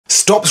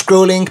Stop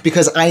scrolling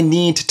because I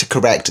need to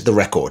correct the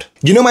record.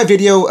 You know my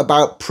video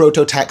about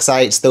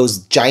prototaxites, those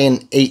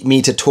giant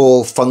 8-meter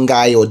tall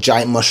fungi or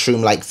giant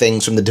mushroom-like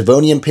things from the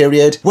Devonian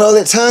period? Well,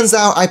 it turns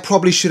out I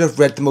probably should have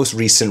read the most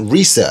recent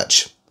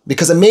research,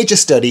 because a major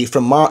study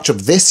from March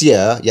of this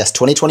year, yes,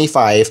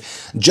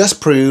 2025, just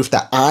proved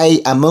that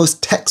I and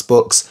most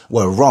textbooks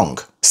were wrong.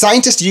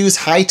 Scientists use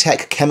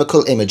high-tech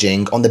chemical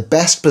imaging on the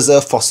best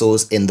preserved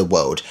fossils in the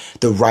world,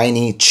 the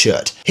Rhynie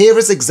chert. Here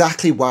is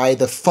exactly why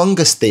the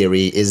fungus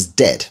theory is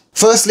dead.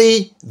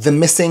 Firstly, the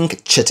missing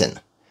chitin.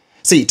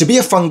 See, to be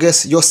a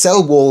fungus, your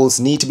cell walls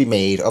need to be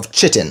made of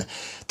chitin.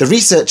 The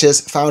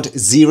researchers found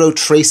 0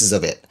 traces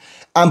of it.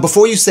 And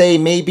before you say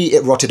maybe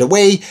it rotted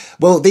away,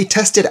 well, they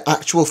tested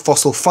actual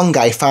fossil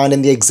fungi found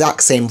in the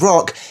exact same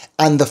rock,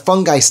 and the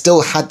fungi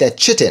still had their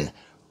chitin.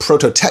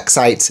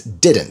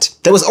 Prototaxites didn't.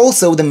 There was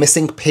also the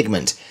missing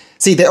pigment.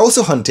 See, they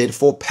also hunted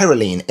for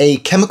perylene, a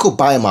chemical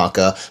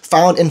biomarker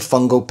found in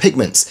fungal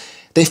pigments.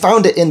 They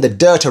found it in the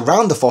dirt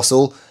around the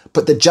fossil,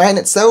 but the giant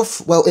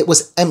itself, well, it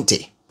was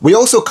empty. We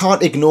also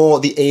can't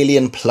ignore the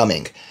alien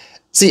plumbing.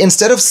 See,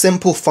 instead of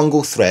simple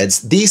fungal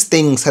threads, these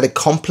things had a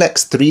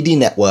complex 3D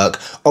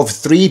network of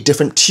 3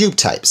 different tube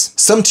types.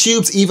 Some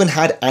tubes even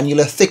had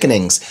annular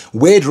thickenings,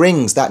 weird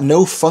rings that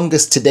no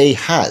fungus today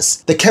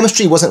has. The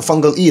chemistry wasn't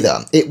fungal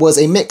either. It was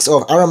a mix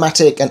of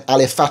aromatic and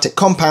aliphatic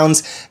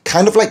compounds,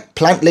 kind of like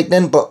plant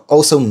lignin, but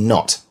also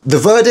not. The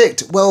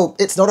verdict? Well,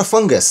 it's not a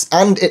fungus,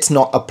 and it's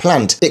not a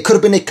plant. It could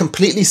have been a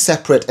completely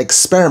separate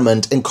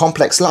experiment in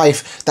complex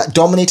life that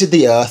dominated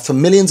the Earth for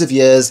millions of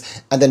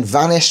years and then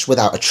vanished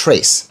without a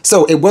trace.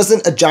 So it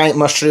wasn't a giant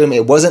mushroom,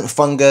 it wasn't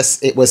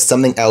fungus, it was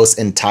something else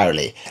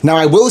entirely. Now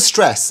I will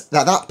stress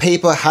that that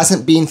paper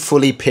hasn't been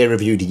fully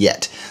peer-reviewed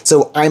yet,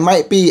 so I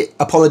might be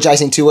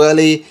apologizing too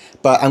early,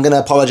 but I'm gonna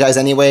apologize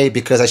anyway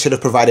because I should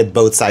have provided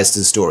both sides to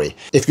the story.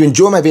 If you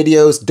enjoy my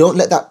videos, don't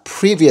let that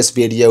previous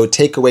video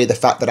take away the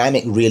fact that I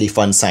make really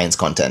fun science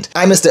content.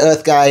 I'm Mr.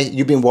 Earth Guy,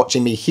 you've been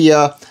watching me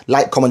here.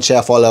 Like, comment,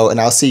 share, follow, and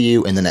I'll see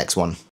you in the next one.